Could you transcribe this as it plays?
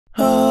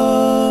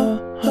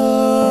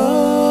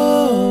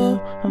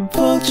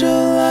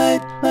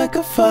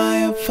like a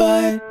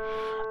firefight.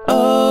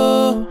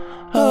 Oh,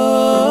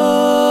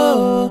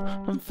 oh,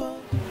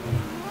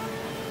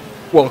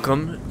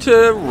 Welcome to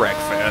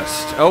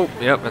Wreckfest. Oh,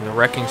 yep, and the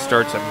wrecking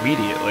starts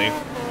immediately.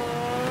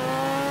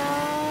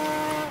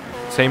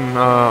 Same,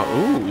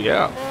 ooh,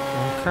 yeah.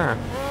 Okay.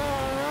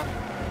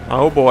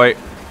 Oh boy.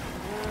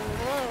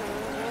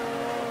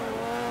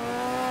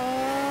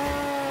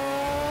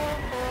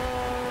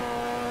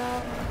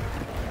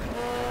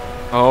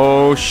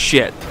 Oh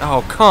shit.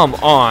 Oh, come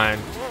on.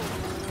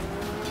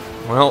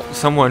 Well,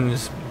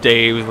 someone's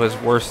day was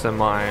worse than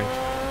mine.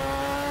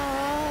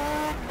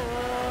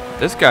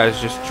 This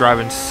guy's just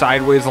driving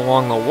sideways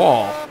along the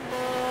wall.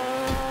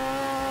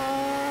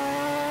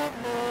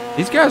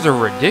 These guys are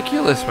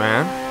ridiculous,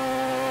 man.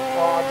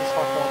 Oh, I just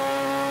fucked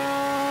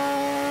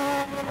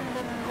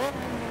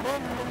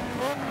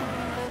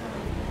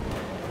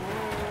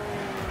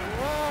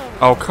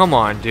up. Oh, come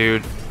on,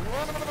 dude.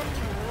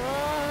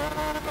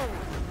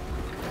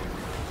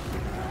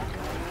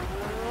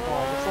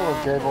 Oh, this little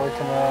gay boy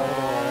coming out of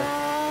the way.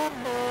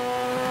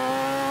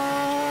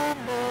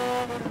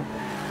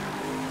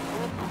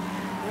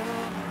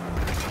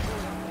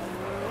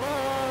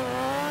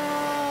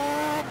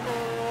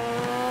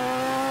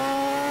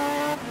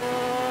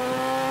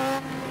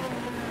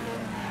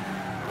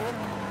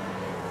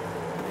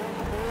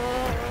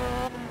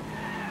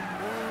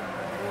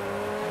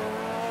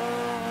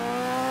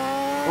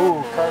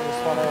 Ooh, car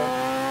just went out.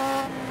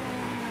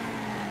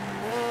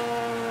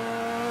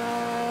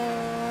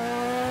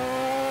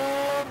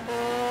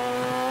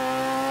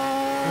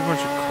 A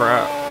bunch of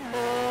crap.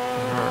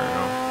 Alright.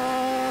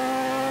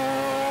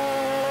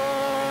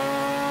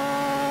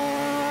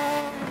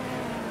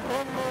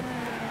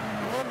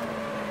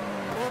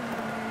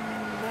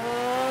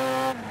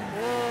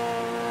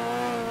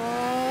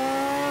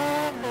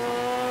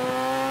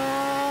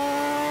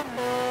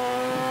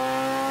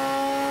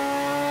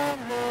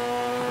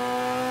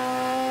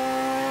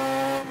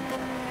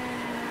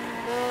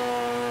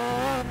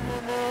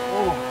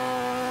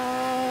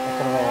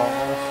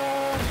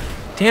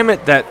 Damn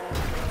it, that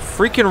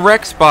freaking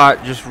wreck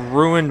spot just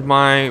ruined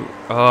my,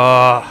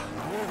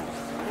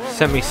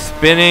 sent me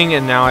spinning,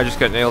 and now I just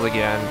got nailed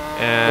again,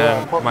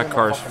 and Yeah, my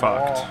car's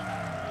fucked.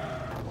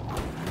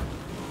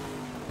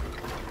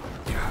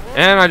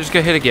 And I just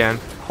got hit again.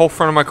 Whole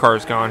front of my car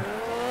is gone.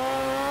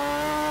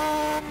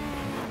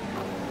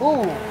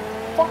 Ooh,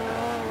 fuck.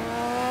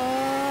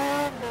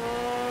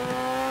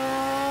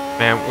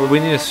 Man,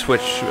 we need to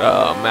switch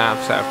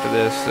maps after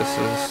this. This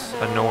is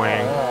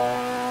annoying.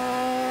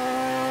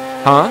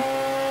 Huh?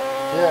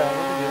 Yeah, we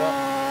can do that.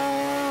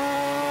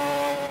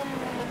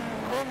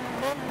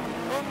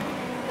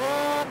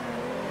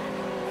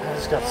 I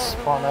just got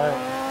spun out.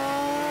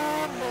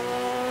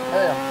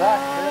 Hey, I'm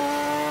back, bitch.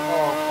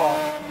 Oh,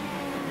 fuck.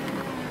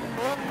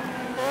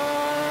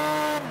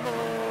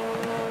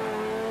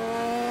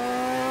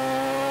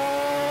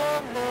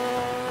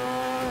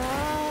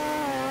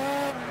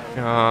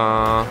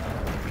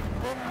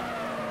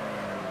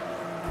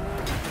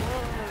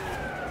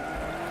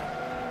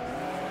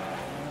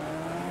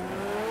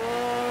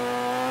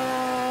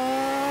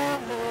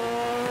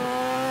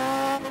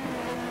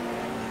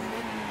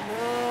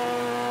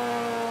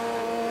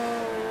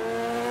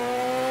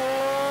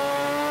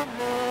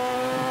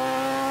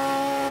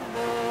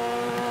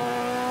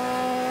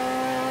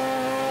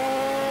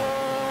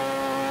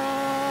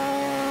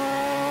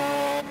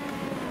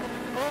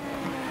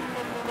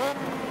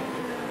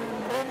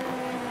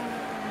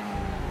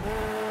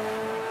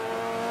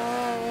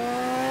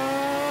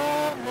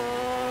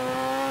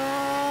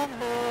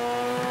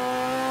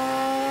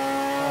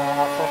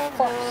 For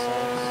fuck's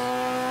sakes.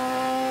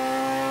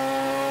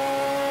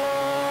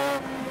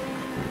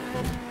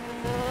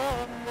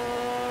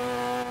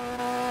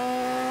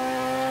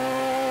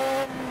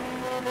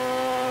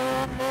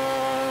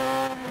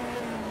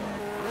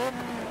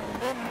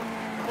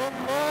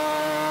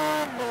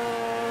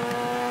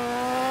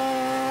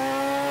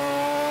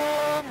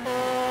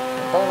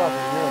 Probably not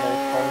the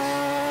urinate place.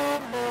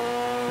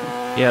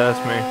 Yeah,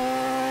 that's me.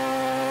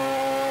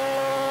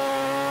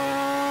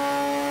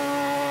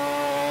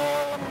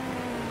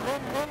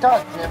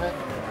 God damn it.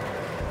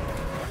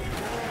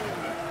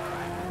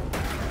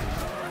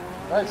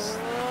 Nice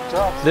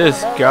job.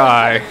 This Now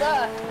guy. get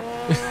back.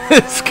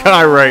 This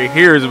guy right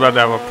here is about to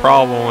have a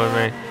problem with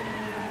me.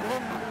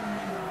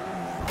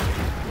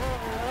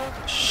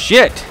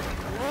 Shit!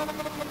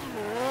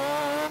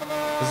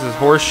 This is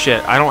horse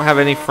shit. I don't have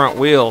any front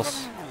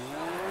wheels.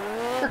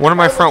 One of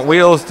my front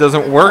wheels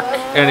doesn't work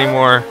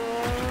anymore.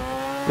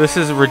 This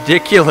is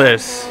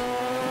ridiculous.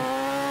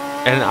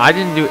 And I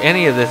didn't do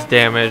any of this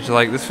damage.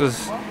 Like, this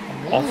was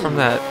all from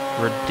that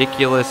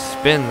ridiculous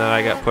spin that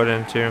I got put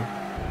into.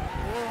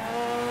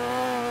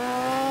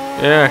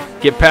 Yeah,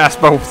 get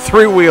past my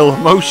three-wheel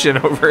motion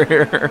over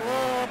here.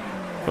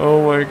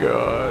 Oh my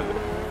god.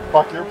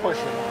 Fuck, you're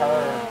pushing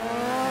hard.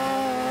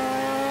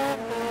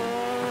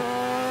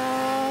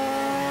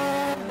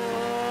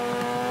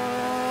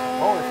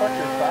 Holy fuck,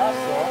 you're fast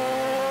though.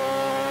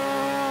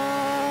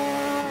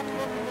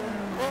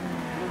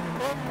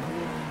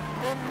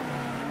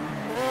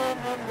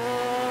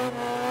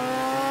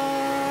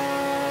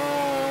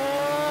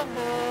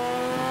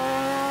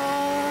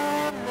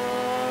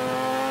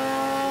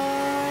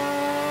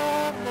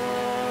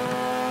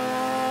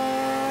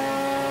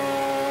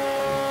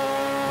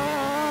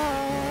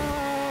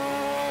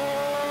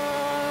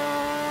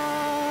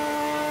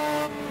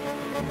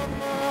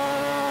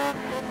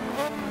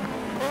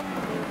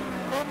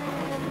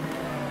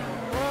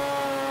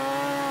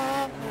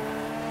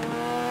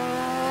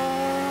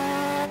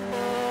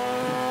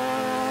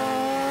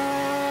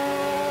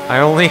 I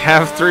only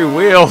have 3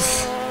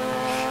 wheels.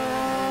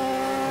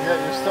 Yeah,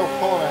 you're still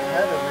pulling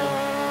ahead of me.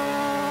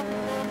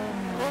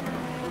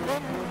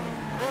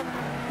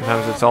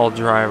 Sometimes it's all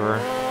driver.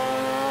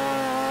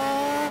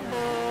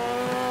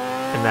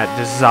 And that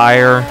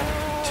desire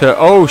to,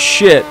 oh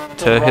shit,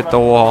 to hit the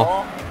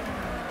wall.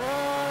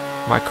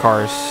 My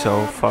car is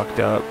so fucked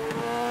up. You're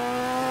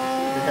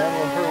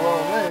handling pretty well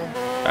with me.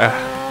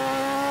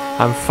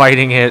 I'm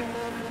fighting it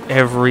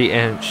every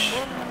inch.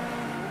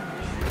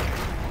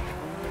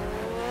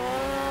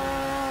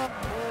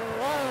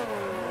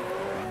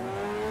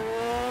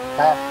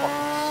 That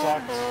fucking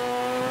sucks.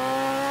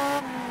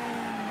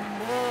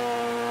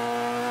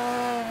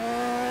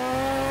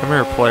 Come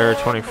here, player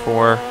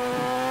 24.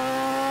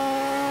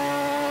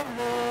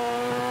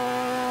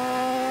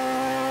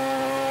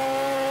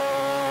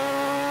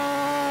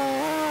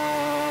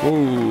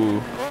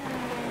 Ooh.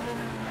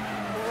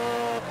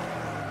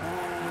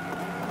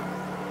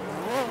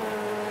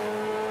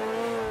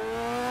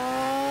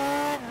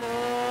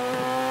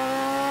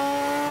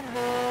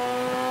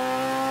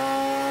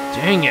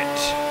 Dang it.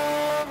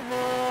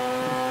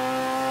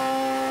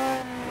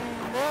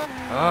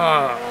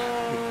 Ah,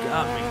 you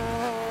got me.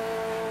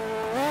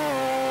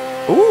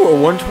 Ooh, a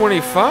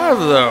 125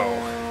 though.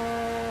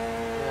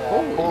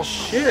 Yeah, Holy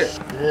shit.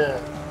 Yeah.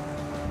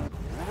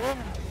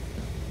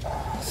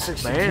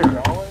 $62. Man.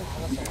 That's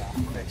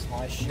gonna fix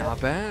my shit.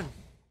 Not bad.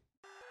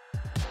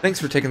 Thanks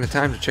for taking the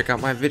time to check out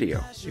my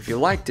video. If you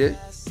liked it,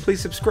 please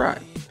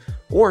subscribe.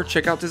 Or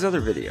check out this other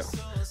video.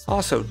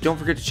 Also, don't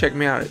forget to check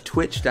me out at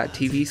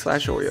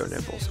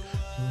twitch.tv/OreoNipples.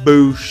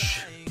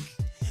 Boosh.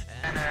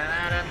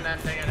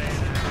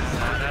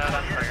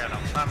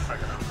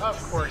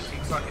 Of course you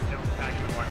fucking don't.